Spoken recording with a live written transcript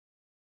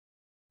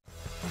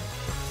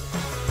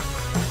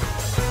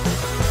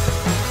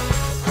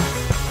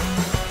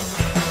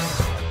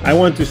I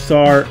want to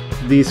start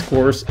this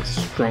course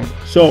strong.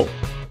 So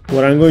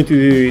what I'm going to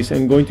do is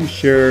I'm going to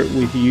share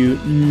with you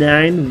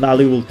 9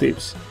 valuable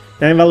tips.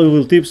 9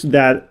 valuable tips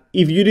that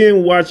if you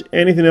didn't watch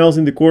anything else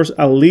in the course,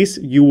 at least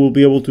you will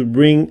be able to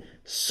bring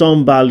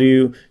some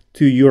value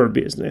to your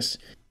business.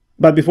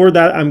 But before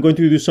that, I'm going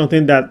to do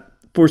something that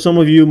for some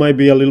of you might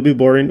be a little bit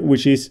boring,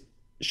 which is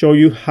show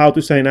you how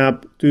to sign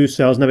up to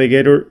Sales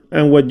Navigator.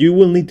 And what you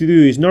will need to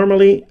do is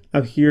normally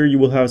up here, you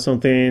will have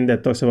something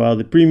that talks about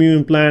the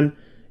premium plan.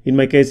 In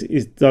my case,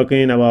 it's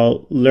talking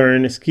about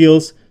learn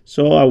skills.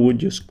 So I would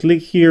just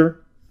click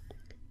here,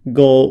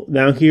 go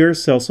down here,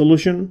 sales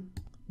solution.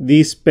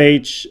 This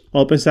page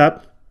opens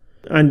up.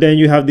 And then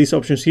you have these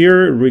options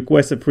here,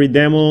 request a free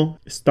demo,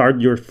 start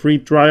your free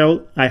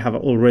trial. I have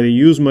already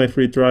used my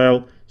free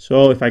trial.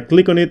 So if I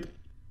click on it,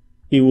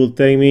 it will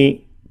take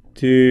me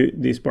to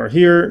this part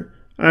here.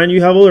 And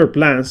you have other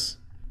plans,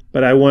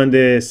 but I want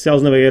the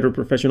Sales Navigator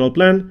Professional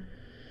plan.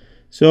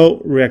 So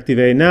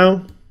reactivate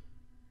now.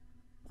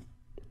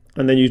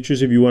 And then you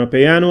choose if you want to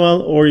pay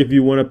annual or if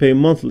you want to pay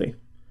monthly.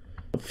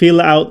 Fill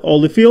out all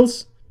the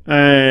fields.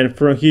 And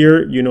from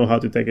here, you know how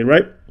to take it,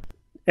 right?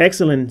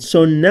 Excellent.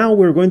 So now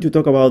we're going to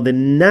talk about the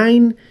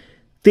 9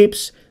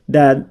 tips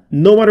that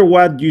no matter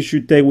what you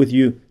should take with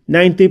you.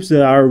 9 tips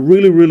that are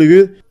really, really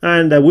good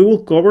and that we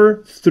will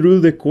cover through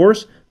the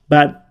course.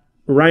 But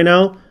right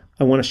now,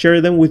 I want to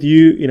share them with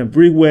you in a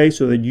brief way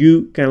so that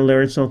you can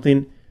learn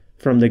something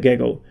from the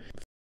get-go.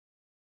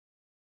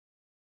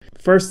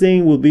 First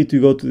thing will be to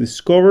go to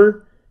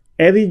Discover,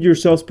 edit your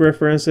sales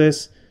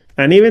preferences.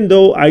 And even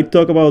though I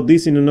talk about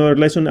this in another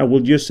lesson, I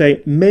will just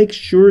say, make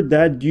sure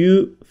that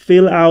you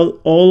fill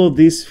out all of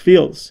these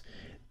fields.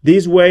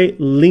 This way,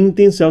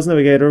 LinkedIn Sales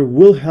Navigator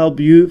will help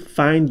you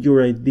find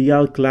your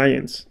ideal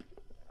clients.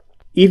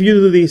 If you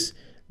do this,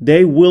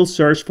 they will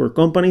search for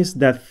companies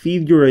that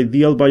fit your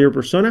ideal buyer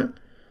persona,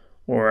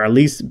 or at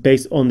least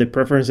based on the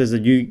preferences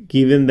that you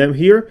given them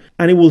here,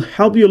 and it will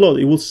help you a lot.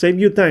 It will save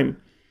you time.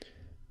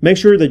 Make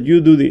sure that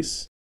you do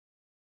this.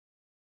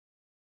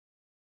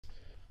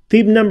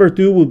 Tip number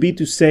 2 will be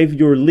to save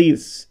your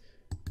leads.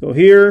 Go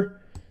here,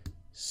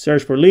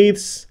 search for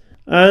leads,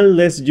 and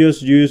let's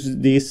just use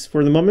this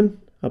for the moment.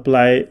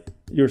 Apply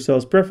your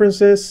sales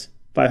preferences,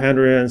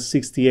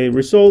 568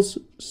 results,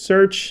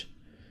 search.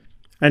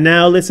 And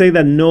now let's say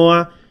that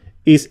Noah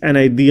is an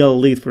ideal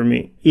lead for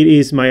me. It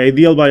is my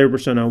ideal buyer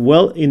persona.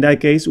 Well, in that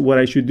case, what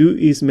I should do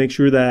is make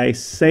sure that I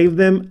save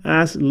them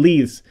as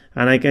leads,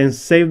 and I can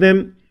save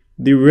them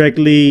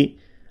directly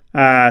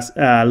as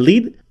a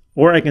lead,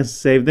 or I can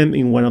save them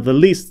in one of the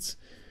lists.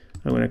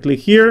 I'm going to click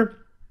here,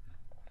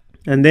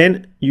 and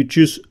then you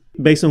choose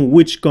based on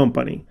which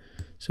company.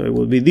 So it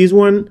will be this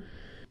one.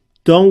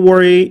 Don't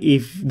worry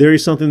if there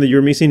is something that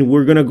you're missing.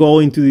 We're going to go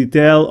into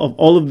detail of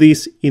all of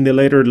this in the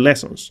later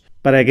lessons.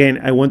 But again,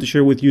 I want to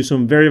share with you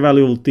some very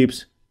valuable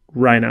tips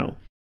right now.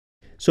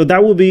 So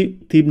that will be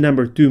tip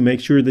number 2. Make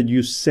sure that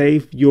you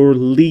save your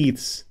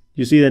leads.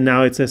 You see that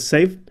now it says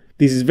save.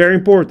 This is very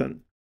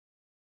important.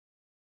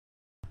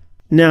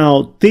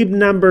 Now, tip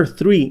number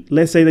 3,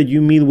 let's say that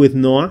you meet with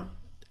Noah,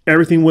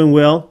 everything went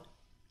well,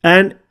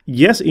 and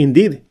yes,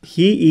 indeed,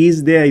 he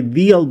is the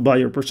ideal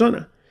buyer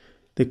persona.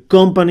 The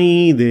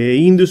company,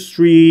 the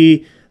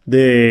industry,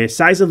 the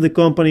size of the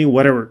company,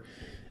 whatever,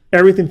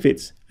 everything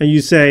fits. And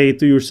you say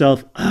to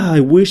yourself, I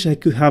wish I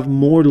could have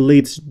more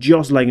leads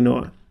just like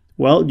Noah.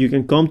 Well, you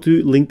can come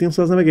to LinkedIn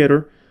Sales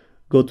Navigator,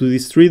 go to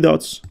these 3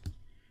 dots,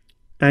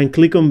 and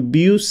click on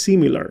View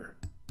Similar.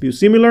 View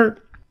Similar.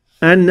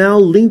 And now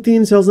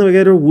LinkedIn Sales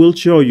Navigator will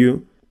show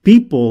you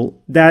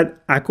people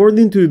that,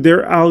 according to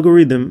their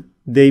algorithm,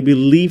 they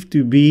believe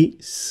to be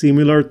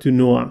similar to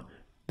Noah.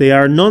 They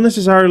are not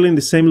necessarily in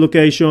the same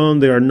location.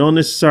 They are not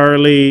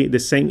necessarily the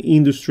same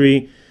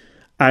industry.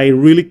 I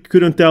really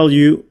couldn't tell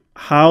you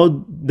how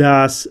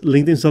does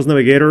LinkedIn Sales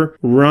Navigator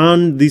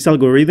run this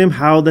algorithm?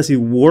 How does it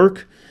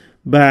work?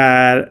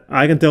 But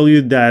I can tell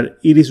you that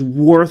it is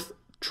worth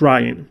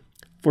trying.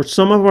 For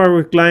some of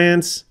our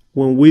clients,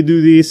 when we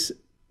do this,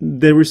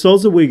 the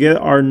results that we get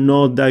are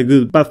not that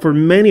good, but for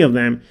many of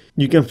them,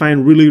 you can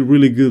find really,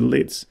 really good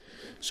leads.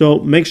 So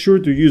make sure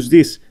to use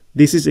this.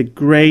 This is a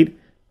great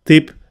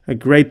tip, a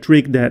great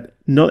trick that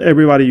not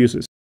everybody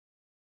uses.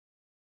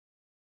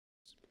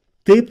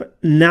 Tip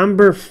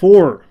number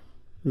 4,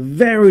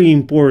 very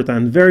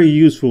important, very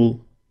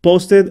useful,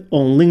 posted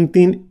on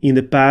LinkedIn in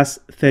the past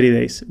 30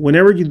 days.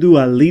 Whenever you do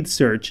a lead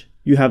search,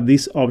 you have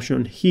this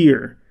option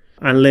here,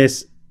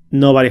 unless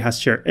nobody has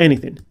shared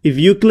anything. If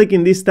you click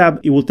in this tab,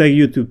 it will take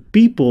you to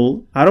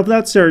people out of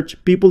that search,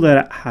 people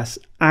that has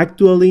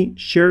actually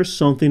shared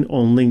something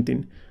on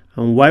LinkedIn.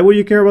 And why would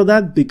you care about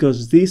that?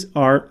 Because these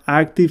are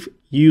active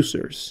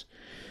users.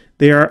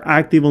 They are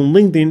active on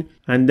LinkedIn,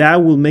 and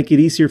that will make it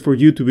easier for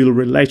you to build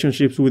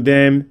relationships with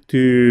them,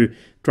 to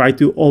try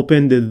to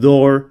open the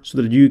door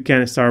so that you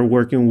can start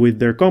working with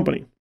their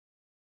company.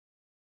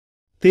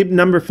 Tip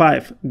number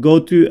 5, go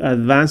to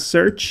advanced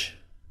search,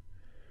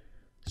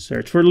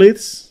 search for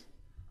leads.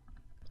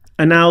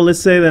 And now let's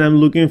say that I'm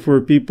looking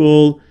for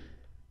people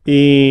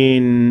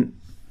in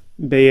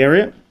Bay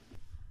Area.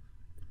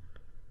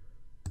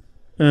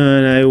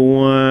 and I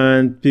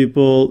want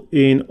people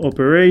in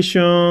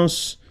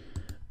operations,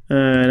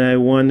 and I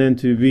want them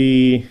to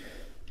be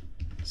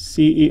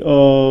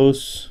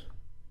CEOs,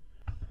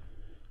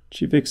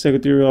 chief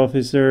executive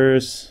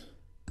officers,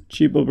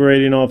 chief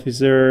operating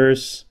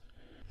officers,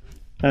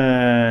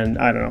 and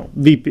I don't know,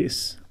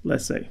 VPs,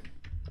 let's say.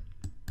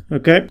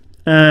 Okay,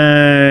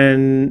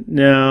 and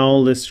now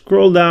let's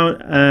scroll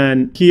down,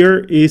 and here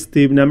is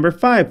tip number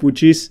 5,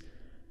 which is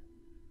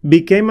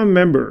became a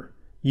member.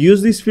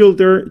 Use this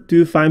filter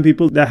to find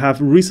people that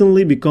have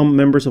recently become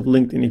members of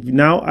LinkedIn. If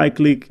now I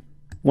click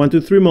 1 to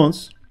 3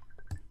 months,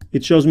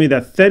 it shows me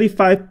that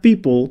 35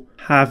 people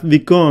have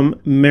become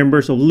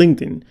members of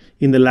LinkedIn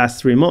in the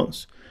last 3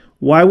 months.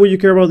 Why would you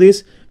care about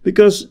this?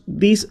 Because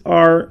these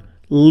are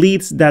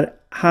leads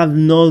that have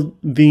not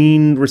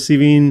been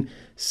receiving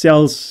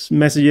sales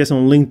messages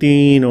on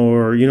LinkedIn,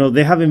 or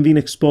they haven't been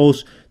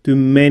exposed to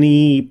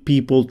many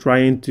people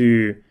trying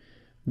to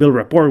build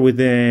rapport with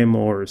them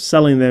or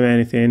selling them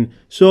anything.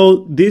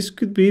 So this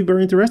could be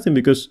very interesting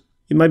because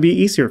it might be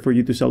easier for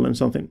you to sell them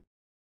something.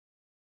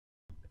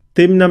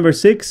 Tip number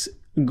 6,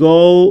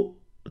 go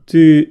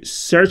to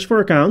search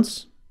for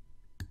accounts.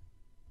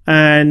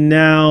 And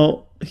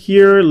now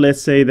here,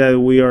 let's say that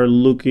we are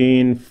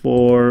looking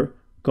for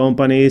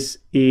companies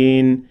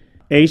in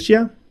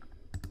Asia.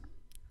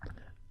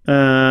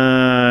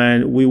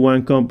 And we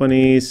want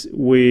companies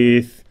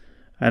with,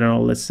 I don't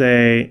know, let's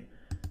say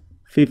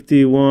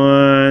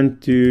 51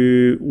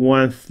 to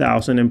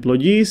 1,000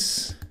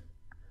 employees.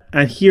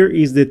 And here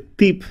is the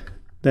tip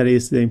that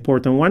is the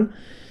important one.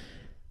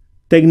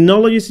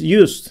 Technologies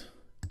used.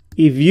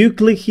 If you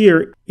click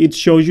here, it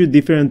shows you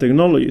different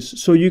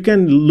technologies. So you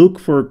can look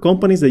for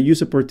companies that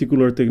use a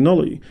particular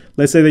technology.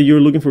 Let's say that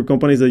you're looking for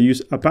companies that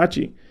use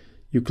Apache.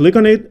 You click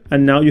on it,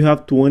 and now you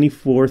have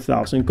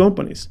 24,000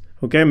 companies.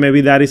 Okay,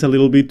 maybe that is a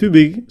little bit too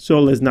big. So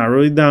let's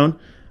narrow it down.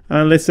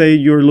 And let's say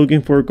you're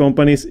looking for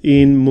companies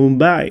in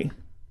Mumbai.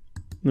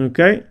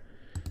 Okay,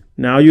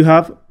 now you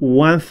have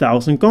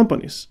 1,000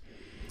 companies.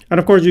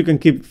 And of course you can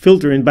keep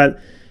filtering, but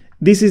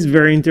this is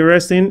very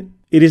interesting.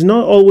 It is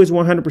not always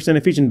 100%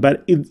 efficient,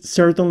 but it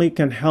certainly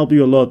can help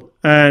you a lot.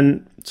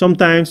 And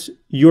sometimes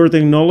your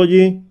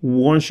technology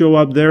won't show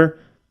up there,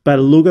 but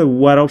look at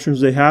what options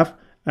they have,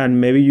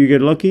 and maybe you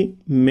get lucky,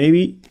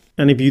 maybe.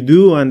 And if you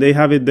do and they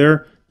have it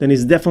there, then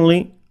it's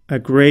definitely a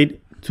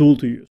great tool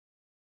to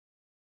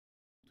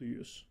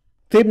use.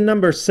 Tip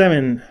number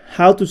 7,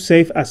 how to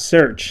save a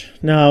search.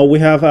 Now we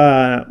have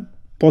a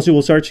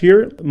possible search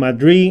here: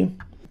 Madrid,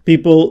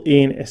 people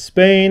in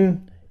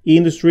Spain,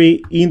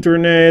 industry,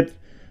 internet.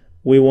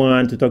 We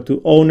want to talk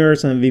to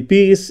owners and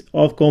VPs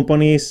of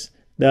companies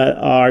that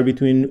are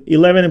between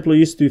 11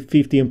 employees to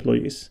 50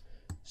 employees.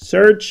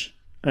 Search.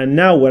 And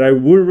now what I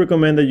would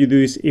recommend that you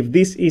do is, if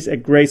this is a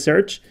great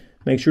search,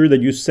 make sure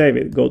that you save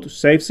it. Go to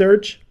Save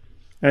Search,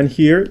 and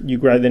here you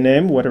grab the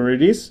name, whatever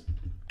it is,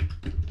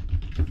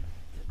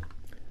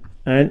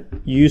 and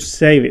you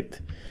save it.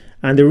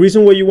 And the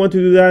reason why you want to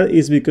do that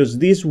is because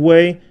this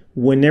way,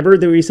 whenever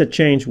there is a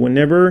change,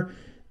 whenever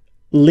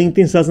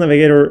LinkedIn Sales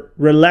Navigator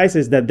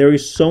realizes that there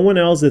is someone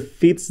else that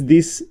fits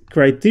this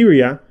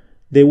criteria,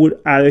 they would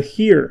add it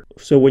here.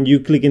 So when you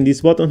click in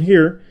this button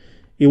here,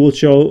 it will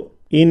show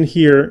in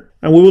here,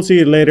 and we will see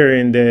it later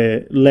in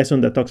the lesson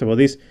that talks about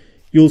this.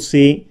 You'll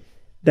see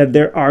that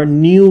there are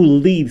new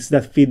leads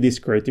that fit this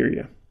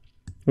criteria.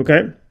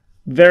 Okay,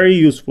 very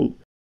useful.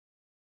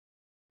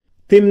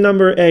 Tip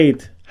number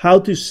 8, how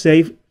to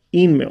save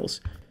emails.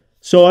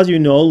 So as you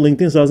know,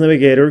 LinkedIn Sales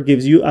Navigator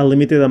gives you a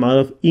limited amount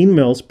of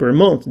emails per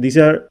month. These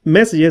are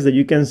messages that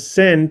you can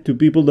send to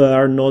people that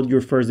are not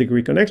your first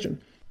degree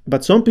connection.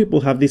 But some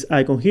people have this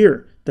icon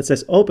here that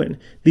says open.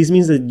 This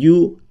means that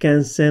you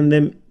can send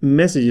them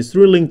messages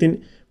through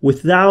LinkedIn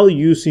without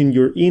using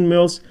your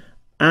emails,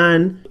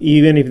 and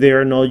even if they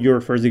are not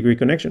your first degree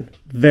connection.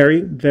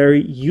 Very,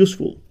 very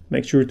useful.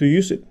 Make sure to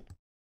use it.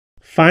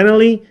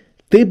 Finally,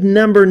 tip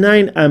number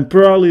 9, and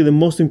probably the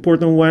most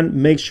important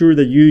one, make sure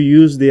that you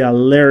use the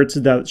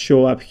alerts that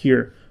show up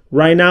here.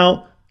 Right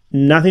now,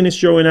 nothing is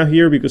showing up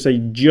here because I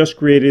just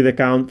created the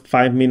account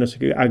 5 minutes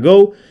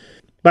ago.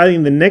 But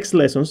in the next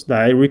lessons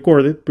that I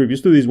recorded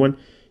previous to this one,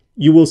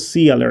 you will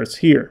see alerts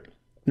here.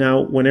 Now,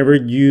 whenever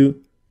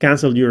you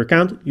cancel your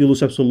account, you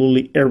lose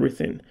absolutely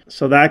everything.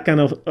 So that kind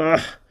of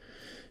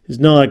is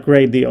not a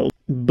great deal.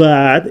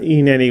 But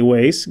in any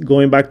ways,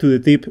 going back to the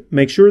tip,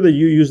 make sure that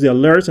you use the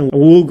alerts, and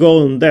we'll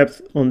go in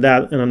depth on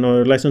that in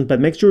another lesson, but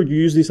make sure you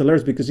use these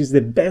alerts because it's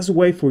the best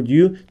way for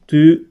you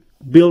to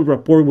build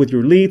rapport with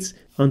your leads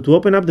and to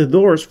open up the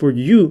doors for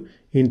you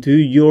into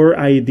your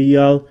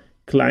ideal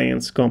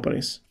clients'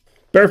 companies.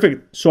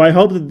 Perfect. So I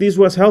hope that this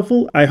was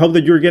helpful. I hope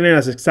that you're getting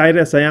as excited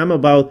as I am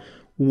about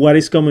what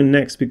is coming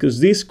next, because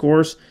this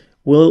course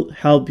will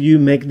help you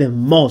make the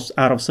most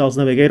out of Sales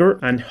Navigator,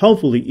 and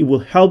hopefully it will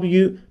help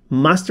you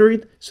master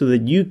it so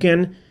that you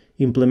can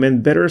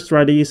implement better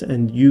strategies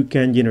and you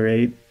can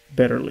generate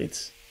better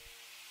leads.